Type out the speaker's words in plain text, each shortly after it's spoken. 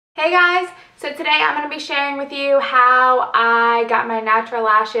Hey guys, so today I'm going to be sharing with you how I got my natural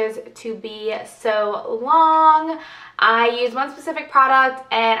lashes to be so long. I use one specific product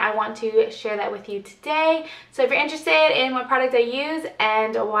and I want to share that with you today. So if you're interested in what product I use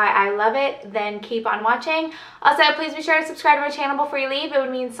and why I love it, then keep on watching. Also, please be sure to subscribe to my channel before you leave. It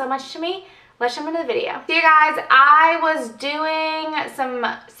would mean so much to me. Let's jump into the video. So you guys, I was doing some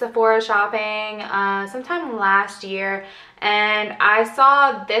Sephora shopping sometime last year, and I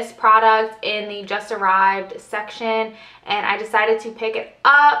saw this product in the just arrived section and I decided to pick it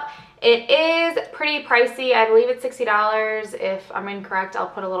up. It is pretty pricey. I believe it's $60. If I'm incorrect, I'll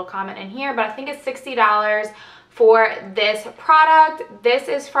put a little comment in here, but I think it's $60 for this product. This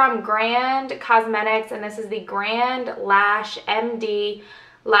is from Grande Cosmetics and this is the GrandeLASH-MD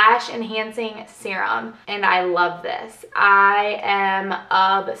Lash Enhancing Serum, and I love this. I am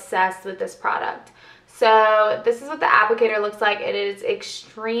obsessed with this product. So this is what the applicator looks like. It is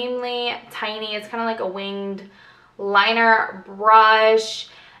extremely tiny. It's kind of like a winged liner brush,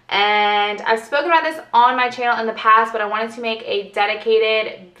 and I've spoken about this on my channel in the past, but I wanted to make a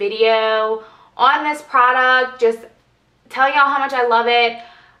dedicated video on this product, just telling y'all how much I love it.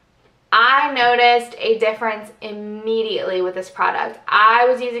 I noticed a difference immediately with this product. I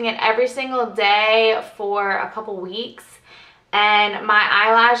was using it every single day for a couple weeks and my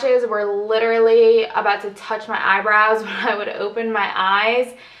eyelashes were literally about to touch my eyebrows when I would open my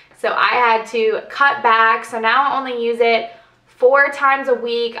eyes. So I had to cut back. So now I only use it 4 times a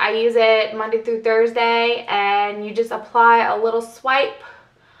week. I use it Monday through Thursday, and you just apply a little swipe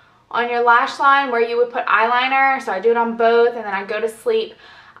on your lash line where you would put eyeliner. So I do it on both and then I go to sleep.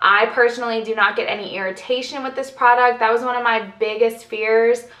 I personally do not get any irritation with this product. That was one of my biggest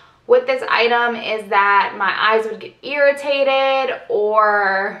fears with this item, is that my eyes would get irritated,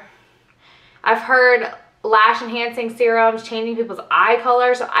 or I've heard lash enhancing serums changing people's eye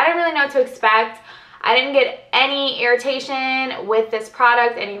color, so I didn't really know what to expect. I didn't get any irritation with this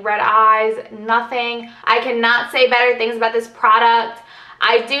product, any red eyes, nothing. I cannot say better things about this product.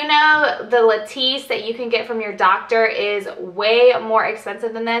 I do know the Latisse that you can get from your doctor is way more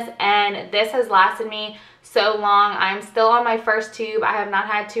expensive than this, and this has lasted me so long. I'm still on my first tube. I have not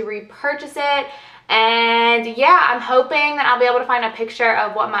had to repurchase it, and yeah, I'm hoping that I'll be able to find a picture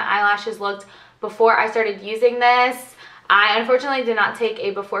of what my eyelashes looked before I started using this. I unfortunately did not take a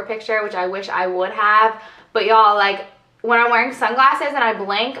before picture, which I wish I would have, but y'all, like, when I'm wearing sunglasses and I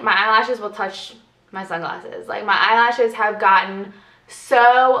blink, my eyelashes will touch my sunglasses. Like, my eyelashes have gotten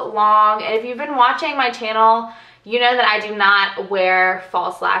so long, and if you've been watching my channel, you know that I do not wear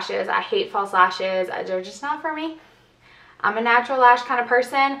false lashes. I hate false lashes. They're just not for me. I'm a natural lash kind of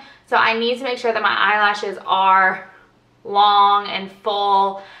person, so I need to make sure that my eyelashes are long and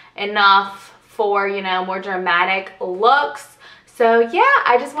full enough for, you know, more dramatic looks. So yeah,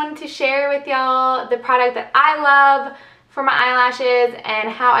 I just wanted to share with y'all the product that I love for my eyelashes and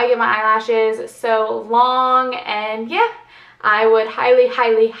how I get my eyelashes so long. And yeah, I would highly,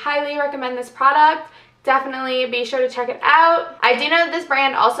 highly, highly recommend this product. Definitely be sure to check it out. I do know that this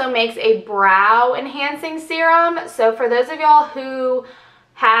brand also makes a brow enhancing serum. So for those of y'all who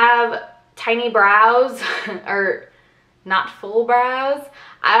have tiny brows or not full brows,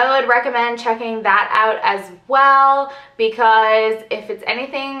 I would recommend checking that out as well, because if it's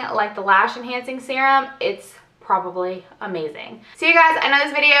anything like the lash enhancing serum, it's probably amazing. So you guys, I know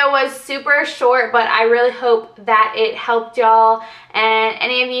this video was super short, but I really hope that it helped y'all, and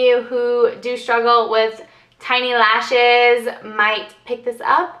any of you who do struggle with tiny lashes might pick this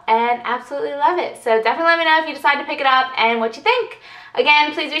up and absolutely love it. So definitely let me know if you decide to pick it up and what you think.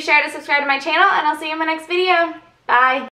 Again, please be sure to subscribe to my channel, and I'll see you in my next video. Bye.